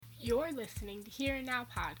You're listening to Here Now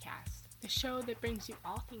Podcast, the show that brings you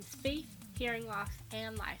all things faith, hearing loss,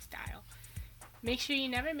 and lifestyle. Make sure you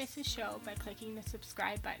never miss a show by clicking the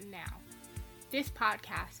subscribe button now. This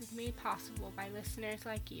podcast is made possible by listeners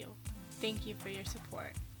like you. Thank you for your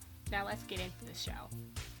support. Now let's get into the show.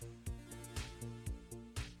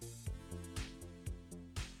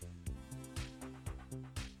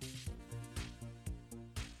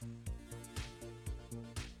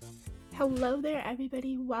 Hello there,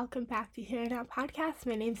 everybody. Welcome back to Here Now Podcast.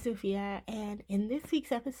 My name's Sophia, and in this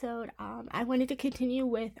week's episode, I wanted to continue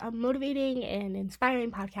with a motivating and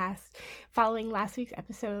inspiring podcast following last week's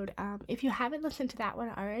episode. If you haven't listened to that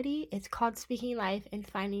one already, it's called Speaking Life and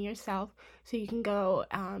Finding Yourself. So you can go,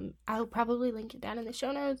 I'll probably link it down in the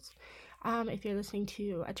show notes. If you're listening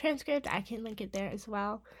to a transcript, I can link it there as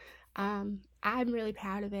well. I'm really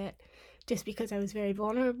proud of it just because I was very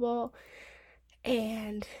vulnerable.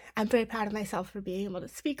 And I'm very proud of myself for being able to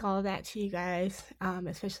speak all of that to you guys,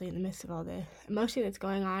 especially in the midst of all the emotion that's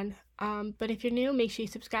going on. But if you're new, make sure you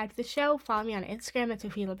subscribe to the show. Follow me on Instagram at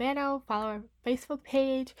Sophia Labano. Follow our Facebook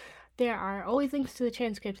page. There are always links to the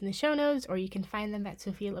transcripts in the show notes, or you can find them at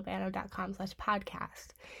sophialabano.com/podcast.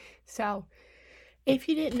 So if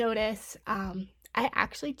you didn't notice, I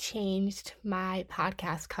actually changed my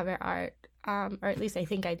podcast cover art. Or at least I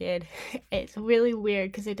think I did. It's really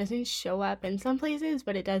weird because it doesn't show up in some places,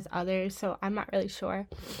 but it does others, so I'm not really sure.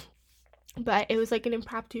 But it was like an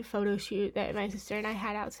impromptu photo shoot that my sister and I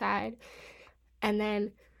had outside, and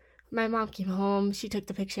then my mom came home. She took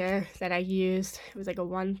the picture that I used. It was like a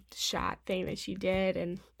one-shot thing that she did,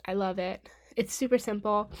 and I love it. It's super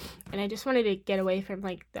simple, and I just wanted to get away from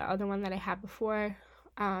like the other one that I had before.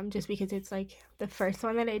 Just because it's like the first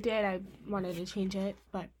one that I did, I wanted to change it.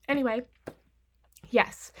 But anyway,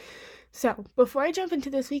 yes. So before I jump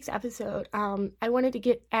into this week's episode, I wanted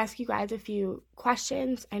to ask you guys a few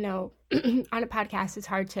questions. I know on a podcast it's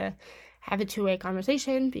hard to have a two-way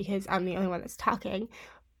conversation because I'm the only one that's talking.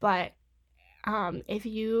 But if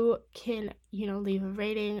you can, leave a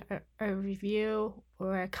rating or a review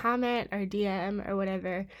or a comment or DM or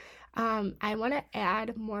whatever, I want to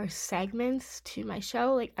add more segments to my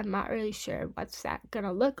show. Like, I'm not really sure what's that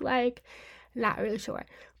gonna look like. Not really sure.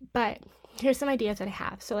 But here's some ideas that I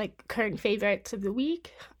have. So, like, current favorites of the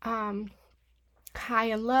week, high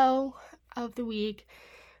and low of the week,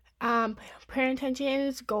 prayer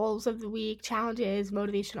intentions, goals of the week, challenges,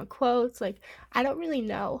 motivational quotes. Like, I don't really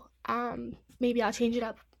know. Maybe I'll change it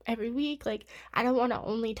up every week. Like, I don't want to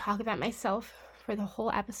only talk about myself for the whole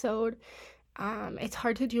episode. It's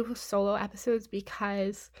hard to do solo episodes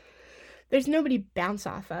because there's nobody to bounce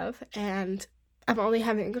off of, and I'm only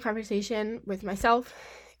having a conversation with myself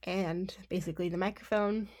and basically the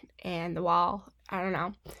microphone and the wall. I don't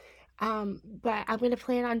know. But I'm going to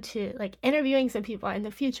plan on interviewing some people in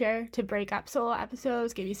the future to break up solo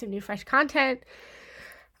episodes, give you some new fresh content.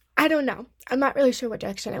 I don't know. I'm not really sure what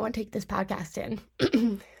direction I want to take this podcast in.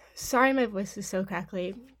 Sorry, my voice is so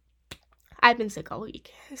crackly. I've been sick all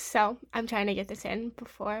week, so I'm trying to get this in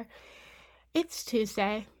before it's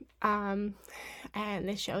Tuesday, and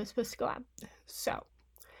this show is supposed to go up. So,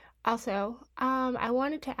 also, I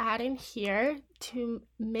wanted to add in here to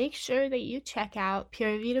make sure that you check out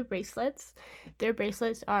Pura Vida bracelets. Their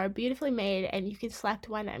bracelets are beautifully made, and you can select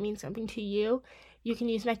one that means something to you. You can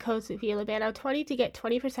use my code SophiaLabano20 to get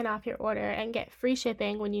 20% off your order and get free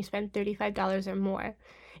shipping when you spend $35 or more.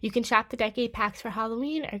 You can shop the decade packs for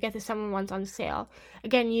Halloween or get the summer ones on sale.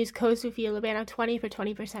 Again, use code SophiaLabano20 for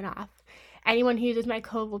 20% off. Anyone who uses my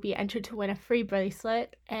code will be entered to win a free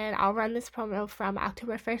bracelet, and I'll run this promo from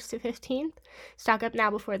October 1st to 15th. Stock up now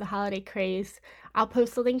before the holiday craze. I'll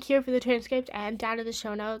post the link here for the transcript and down in the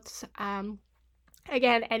show notes.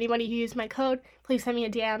 Again, anybody who used my code, please send me a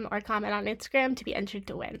DM or comment on Instagram to be entered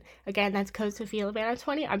to win. Again, that's code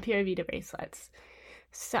SophiaLabano20 on Pura Vida bracelets.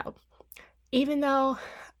 So, even though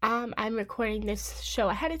I'm recording this show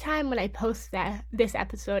ahead of time, when I post this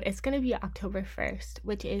episode, it's going to be October 1st,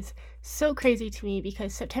 which is so crazy to me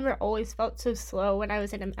because September always felt so slow when I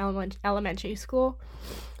was in elementary school.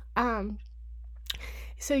 So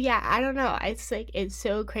yeah, I don't know. It's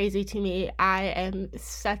so crazy to me. I am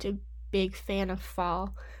such a big fan of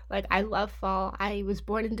fall. Like, I love fall. I was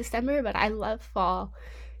born in December, but I love fall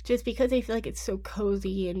just because I feel like it's so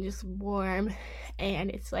cozy and just warm, and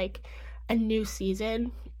it's like a new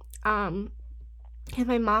season. And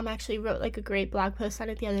my mom actually wrote like a great blog post on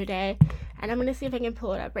it the other day, and I'm gonna see if I can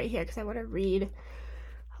pull it up right here because I want to read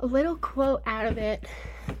a little quote out of it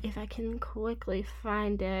if I can quickly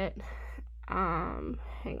find it.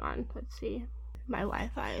 Hang on, let's see. My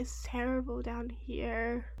Wi-Fi is terrible down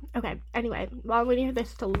here. Okay, anyway, while I'm waiting for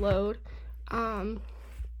this to load,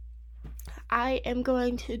 I am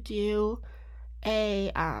going to do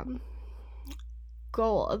a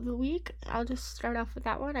goal of the week. I'll just start off with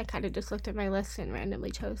that one. I kind of just looked at my list and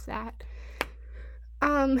randomly chose that.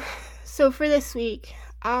 So for this week,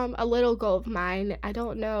 a little goal of mine, I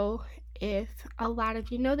don't know if a lot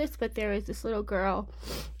of you know this, but there is this little girl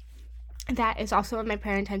that is also on my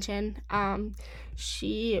prayer intention.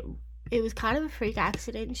 It was kind of a freak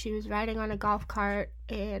accident. She was riding on a golf cart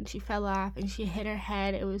and she fell off and she hit her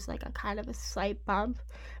head. It was like a kind of a slight bump,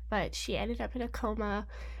 but she ended up in a coma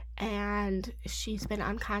and she's been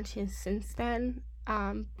unconscious since then.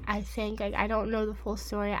 I think, I don't know the full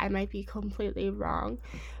story. I might be completely wrong,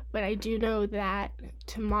 but I do know that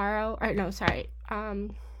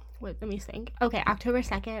let me think. Okay, October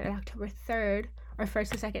 2nd and October 3rd, or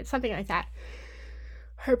 1st and 2nd, something like that.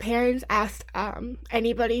 Her parents asked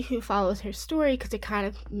anybody who follows her story, because it kind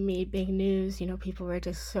of made big news. People were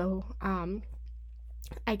just so,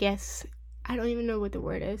 I guess, I don't even know what the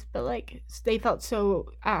word is, but like they felt so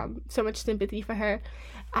much sympathy for her.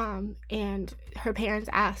 And her parents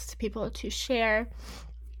asked people to share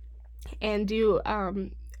and do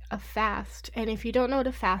a fast. And if you don't know what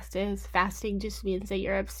a fast is, fasting just means that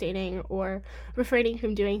you're abstaining or refraining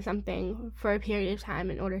from doing something for a period of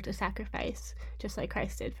time in order to sacrifice, just like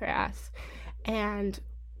Christ did for us. And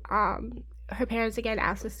her parents again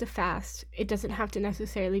asked us to fast. It doesn't have to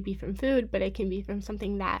necessarily be from food, but it can be from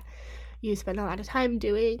something that you spend a lot of time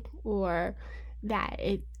doing, or that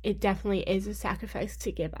it definitely is a sacrifice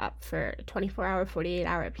to give up for a 24-hour,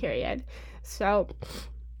 48-hour period. So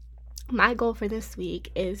my goal for this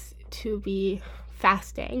week is to be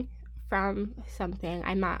fasting from something.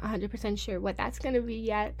 I'm not 100% sure what that's going to be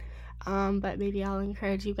yet, but maybe I'll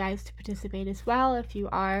encourage you guys to participate as well. If you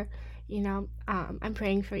are, I'm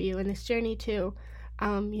praying for you in this journey too.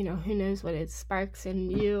 Who knows what it sparks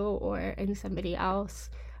in you or in somebody else,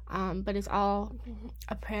 but it's all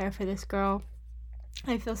a prayer for this girl.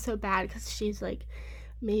 I feel so bad because she's like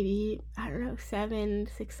maybe, I don't know,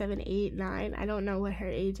 6, 7, 8, 9. I don't know what her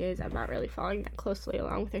age is. I'm not really following that closely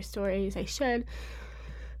along with her stories. I should.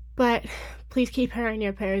 But please keep her in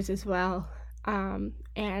your prayers as well.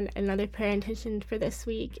 And another prayer intention for this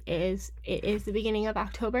week is, it is the beginning of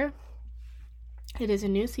October. It is a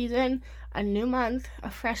new season, a new month, a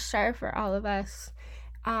fresh start for all of us.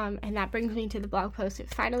 And that brings me to the blog post.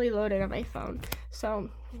 It finally loaded on my phone. So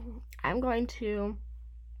I'm going to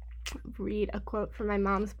read a quote from my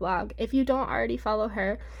mom's blog. If you don't already follow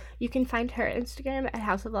her, you can find her Instagram at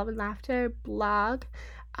House of Love and Laughter blog.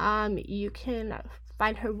 You can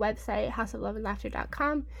find her website,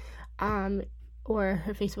 houseofloveandlaughter.com, or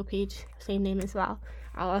her Facebook page, same name as well.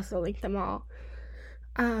 I'll also link them all.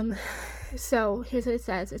 So here's what it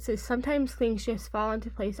says. It says, sometimes things just fall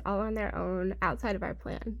into place all on their own outside of our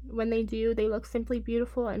plan. When they do, they look simply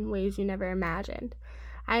beautiful in ways you never imagined.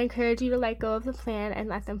 I encourage you to let go of the plan and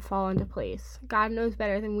let them fall into place. God knows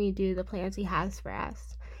better than we do the plans He has for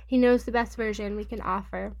us. He knows the best version we can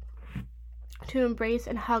offer to embrace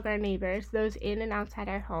and hug our neighbors, those in and outside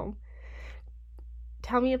our home.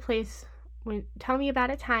 Tell me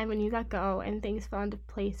about a time when you let go and things fell into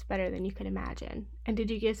place better than you could imagine. And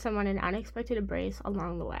did you give someone an unexpected embrace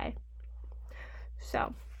along the way?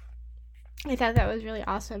 So, I thought that was really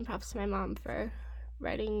awesome. Props to my mom for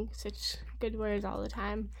writing such good words all the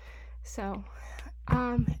time. So,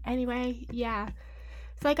 anyway, yeah.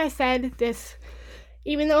 So like I said,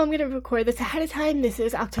 even though I'm going to record this ahead of time, this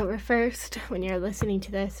is October 1st when you're listening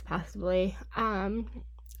to this, possibly.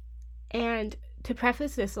 And to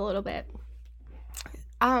preface this a little bit,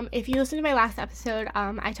 if you listen to my last episode,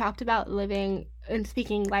 I talked about living and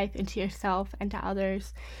speaking life into yourself and to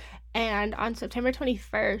others. And on September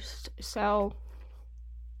 21st, so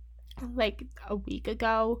like a week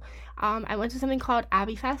ago, I went to something called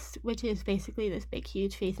Abbey Fest, which is basically this big,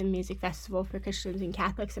 huge faith and music festival for Christians and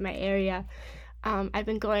Catholics in my area. I've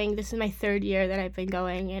been going, this is my 3rd year that I've been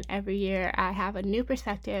going, and every year I have a new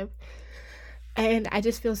perspective, and I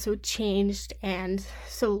just feel so changed and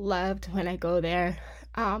so loved when I go there.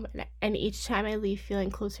 And each time I leave feeling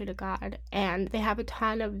closer to God. And they have a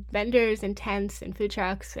ton of vendors and tents and food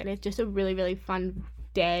trucks, and it's just a really, really fun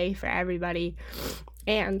day for everybody.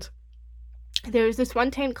 And there's this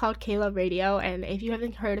one tent called K-Love Radio, and if you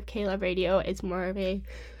haven't heard of K-Love Radio, it's more of a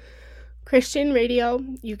Christian radio.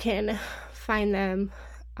 You can find them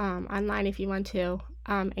online if you want to.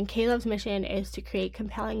 And K-Love's mission is to create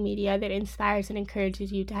compelling media that inspires and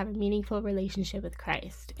encourages you to have a meaningful relationship with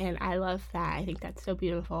Christ. And I love that. I think that's so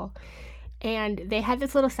beautiful. And they had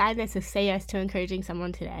this little sign that says, "Say yes to encouraging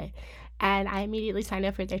someone today." And I immediately signed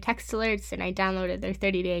up for their text alerts, and I downloaded their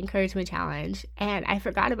 30-day encouragement challenge. And I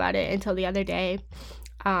forgot about it until the other day.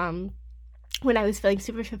 when I was feeling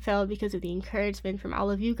super fulfilled because of the encouragement from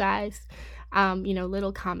all of you guys.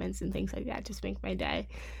 Little comments and things like that just make my day.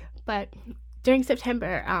 But during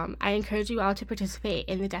September, I encourage you all to participate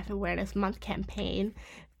in the Deaf Awareness Month campaign.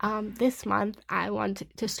 This month, I want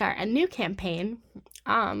to start a new campaign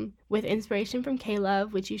with inspiration from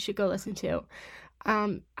K-Love, which you should go listen to.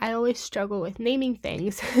 I always struggle with naming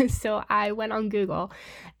things, so I went on Google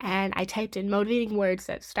and I typed in motivating words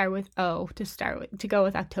that start with O to go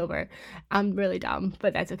with October. I'm really dumb,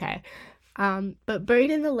 but that's okay. But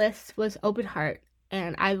buried in the list was open heart,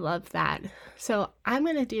 and I love that. So I'm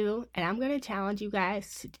going to challenge you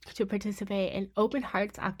guys to participate in Open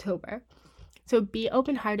Hearts October. So be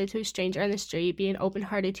open-hearted to a stranger on the street, be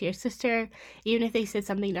open-hearted to your sister, even if they said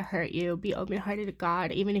something to hurt you, be open-hearted to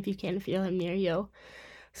God, even if you can't feel him near you.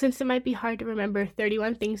 Since it might be hard to remember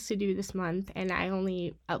 31 things to do this month, and I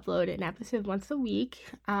only upload an episode once a week,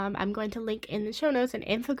 I'm going to link in the show notes an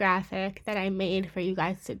infographic that I made for you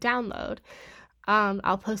guys to download.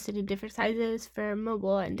 I'll post it in different sizes for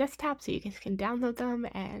mobile and desktop so you guys can download them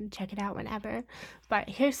and check it out whenever. But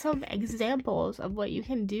here's some examples of what you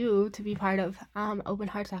can do to be part of Open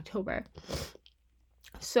Hearts October.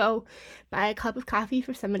 So, buy a cup of coffee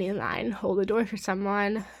for somebody in line, hold the door for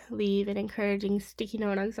someone, leave an encouraging sticky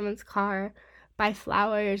note on someone's car, buy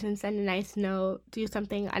flowers and send a nice note, do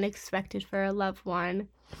something unexpected for a loved one,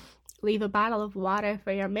 leave a bottle of water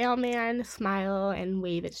for your mailman, smile and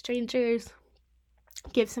wave at strangers,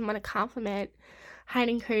 give someone a compliment, hide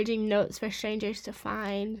encouraging notes for strangers to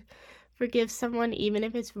find, forgive someone even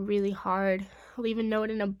if it's really hard, leave a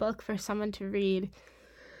note in a book for someone to read,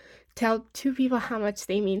 tell 2 people how much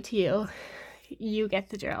they mean to you. You get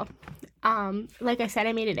the drill. Like I said,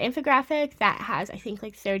 I made an infographic that has, I think,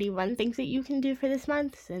 31 things that you can do for this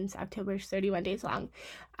month, since October is 31 days long.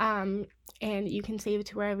 And you can save it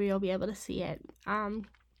to wherever you'll be able to see it.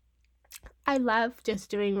 I love just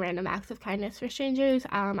doing random acts of kindness for strangers.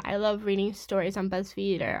 I love reading stories on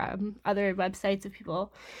BuzzFeed or other websites of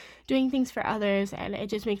people doing things for others, and it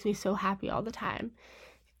just makes me so happy all the time.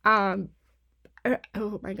 Oh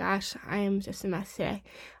my gosh, I am just a mess today.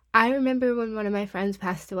 I remember when one of my friends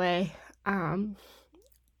passed away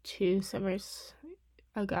 2 summers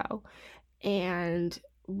ago, and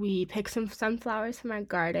we picked some sunflowers from our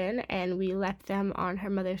garden and we left them on her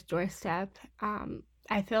mother's doorstep.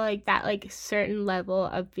 I feel like that certain level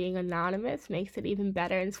of being anonymous makes it even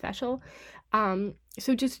better and special.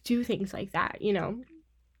 So just do things like that,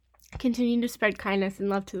 continue to spread kindness and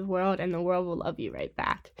love to the world, and the world will love you right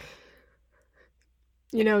back.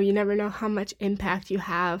 You never know how much impact you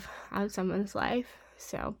have on someone's life.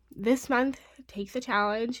 So this month, take the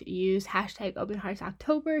challenge, use hashtag Open Hearts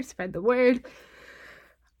October, spread the word.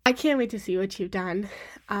 I can't wait to see what you've done.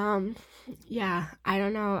 I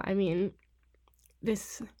don't know. I mean,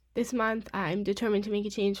 this month, I'm determined to make a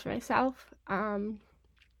change for myself.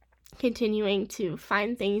 Continuing to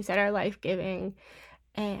find things that are life-giving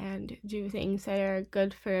and do things that are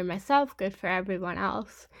good for myself, good for everyone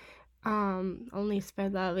else. Only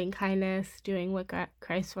spread love and kindness, doing what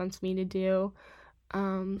Christ wants me to do,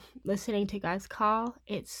 listening to God's call.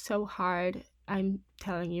 It's so hard. I'm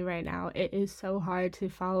telling you right now, it is so hard to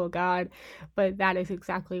follow God, but that is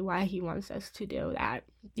exactly why he wants us to do that,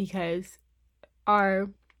 because our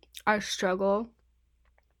struggle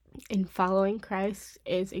in following Christ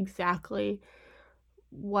is exactly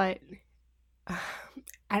what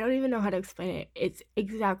I don't even know how to explain it. It's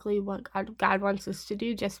exactly what God wants us to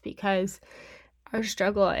do, just because our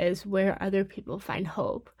struggle is where other people find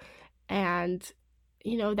hope. And,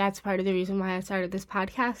 that's part of the reason why I started this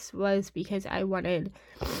podcast, was because I wanted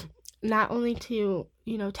not only to,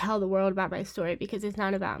 tell the world about my story, because it's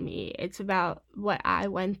not about me. It's about what I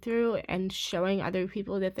went through and showing other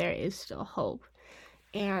people that there is still hope.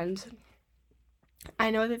 And I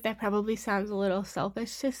know that probably sounds a little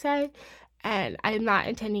selfish to say, and I'm not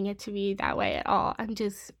intending it to be that way at all. I'm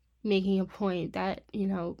just making a point that,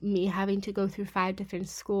 me having to go through 5 different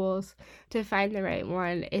schools to find the right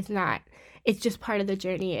one it's just part of the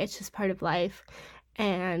journey. It's just part of life.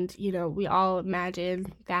 And, we all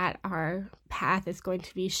imagine that our path is going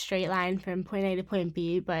to be straight line from point A to point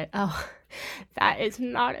B, but that is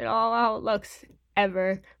not at all how it looks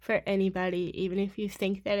ever for anybody. Even if you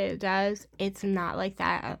think that it does, it's not like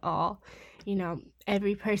that at all.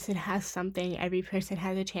 Every person has something, every person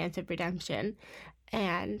has a chance of redemption.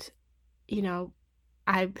 And,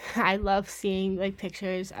 I love seeing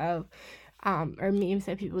pictures of or memes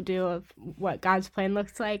that people do of what God's plan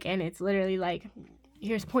looks like, and it's literally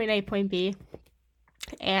here's point A, point B,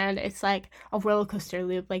 and it's like a roller coaster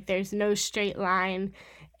loop. There's no straight line,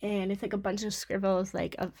 and it's like a bunch of scribbles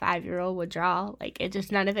like a 5-year-old would draw. Like, it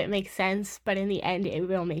just, none of it makes sense, but in the end it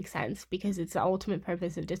will make sense because it's the ultimate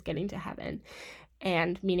purpose of just getting to heaven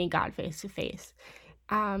and meeting God face to face.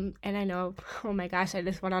 And I know, oh my gosh, I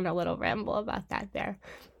just went on a little ramble about that there,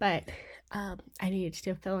 but I needed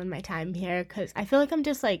to fill in my time here because I feel like I'm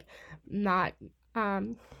just like not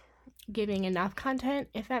giving enough content,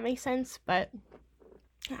 if that makes sense. But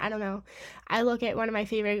I don't know. I look at one of my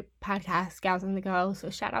favorite podcasts, Gals on the Go. So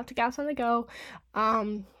shout out to Gals on the Go.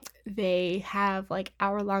 They have like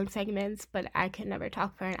hour-long segments, but I could never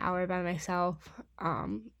talk for an hour by myself,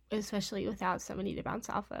 especially without somebody to bounce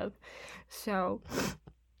off of. So,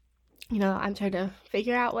 I'm trying to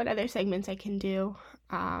figure out what other segments I can do.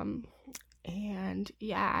 And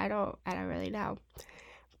yeah, I don't really know.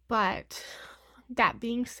 But that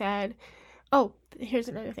being said, here's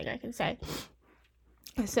another thing I can say.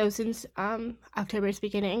 So since October's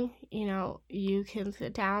beginning, you can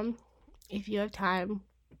sit down if you have time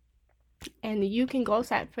and you can goal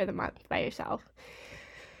set for the month by yourself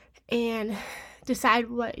and decide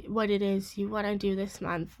what it is you want to do this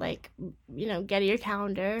month. Like, get your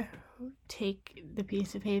calendar, take the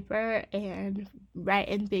piece of paper and write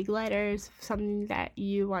in big letters something that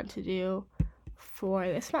you want to do for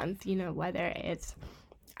this month, whether it's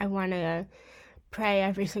I want to pray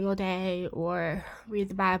every single day or read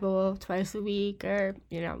the Bible twice a week, or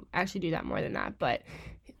actually do that more than that, but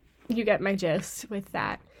you get my gist with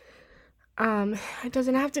that. It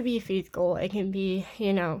doesn't have to be a faith goal. It can be,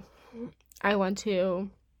 I want to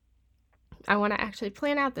actually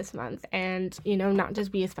plan out this month and, not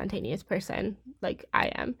just be a spontaneous person like I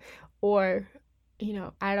am, or,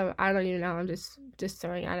 I don't even know. I'm just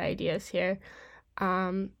throwing out ideas here.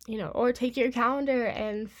 Or take your calendar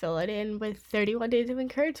and fill it in with 31 days of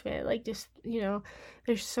encouragement. Like, just,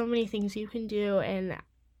 there's so many things you can do, and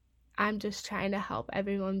I'm just trying to help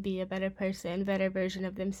everyone be a better person, better version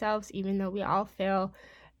of themselves, even though we all fail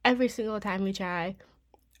every single time we try.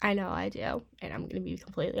 I know I do, and I'm going to be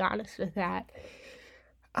completely honest with that.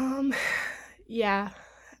 Yeah,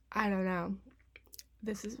 I don't know.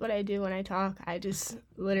 This is what I do when I talk. I just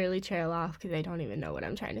literally trail off because I don't even know what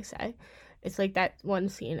I'm trying to say. It's like that one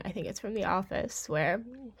scene, I think it's from The Office, where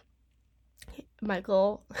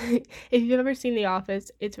Michael, if you've ever seen The Office,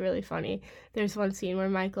 it's really funny. There's one scene where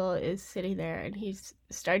Michael is sitting there and he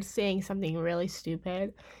starts saying something really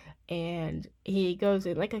stupid, and he goes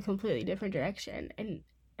in like a completely different direction. And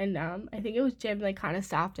I think it was Jim that kind of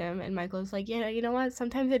stopped him, and Michael's like, yeah, you know what?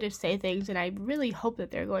 Sometimes I just say things and I really hope that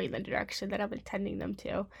they're going in the direction that I'm intending them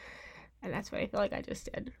to. And that's what I feel like I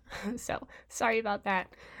just did. So, sorry about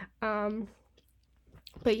that.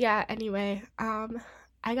 But yeah, anyway,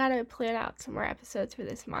 I gotta plan out some more episodes for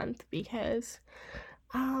this month because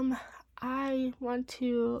I want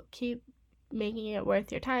to keep making it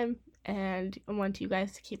worth your time, and I want you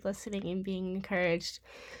guys to keep listening and being encouraged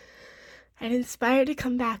and inspired to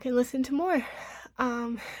come back and listen to more.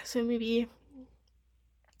 So maybe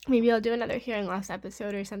I'll do another hearing loss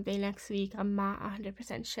episode or something next week. I'm not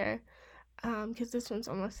 100% sure. Because this one's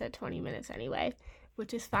almost at 20 minutes anyway,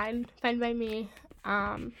 which is fine by me.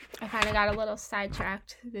 I kind of got a little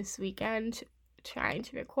sidetracked this weekend trying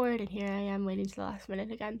to record, and here I am waiting to the last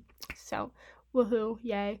minute again. So, woohoo,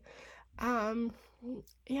 yay.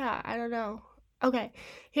 Yeah, I don't know. Okay,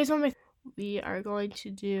 here's one we are going to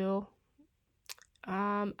do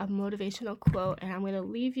a motivational quote, and I'm going to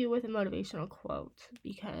leave you with a motivational quote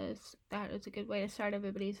because that is a good way to start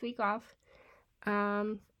everybody's week off.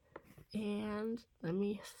 And let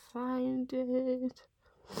me find it.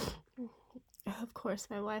 Of course,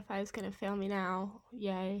 my Wi-Fi is going to fail me now.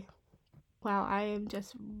 Yay. Wow, I am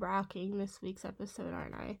just rocking this week's episode,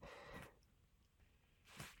 aren't I?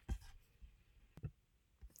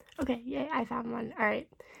 Okay, yay, I found one. Alright,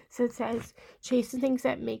 so it says, chase the things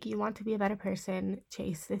that make you want to be a better person.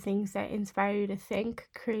 Chase the things that inspire you to think,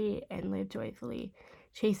 create, and live joyfully.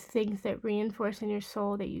 Chase the things that reinforce in your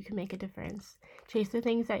soul that you can make a difference. Chase the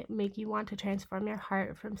things that make you want to transform your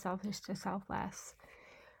heart from selfish to selfless.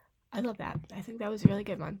 I love that. I think that was a really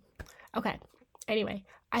good one. Okay, anyway,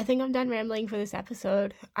 I think I'm done rambling for this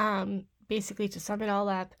episode. Basically, to sum it all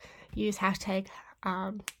up, use hashtag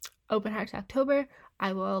Open Hearts October.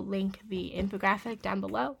 I will link the infographic down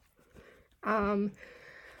below.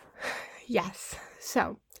 Yes,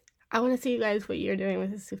 so I want to see you guys what you're doing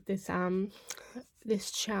with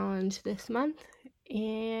this challenge this month,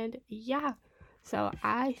 and yeah, so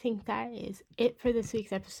I think that is it for this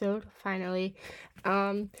week's episode. Finally,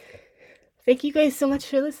 thank you guys so much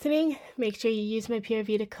for listening. Make sure you use my Pure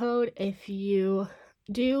Vita code if you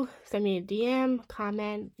do send me a DM,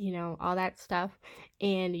 comment, all that stuff,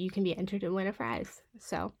 and you can be entered to win a prize.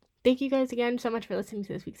 So thank you guys again so much for listening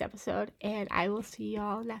to this week's episode, and I will see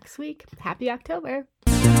y'all next week. Happy October!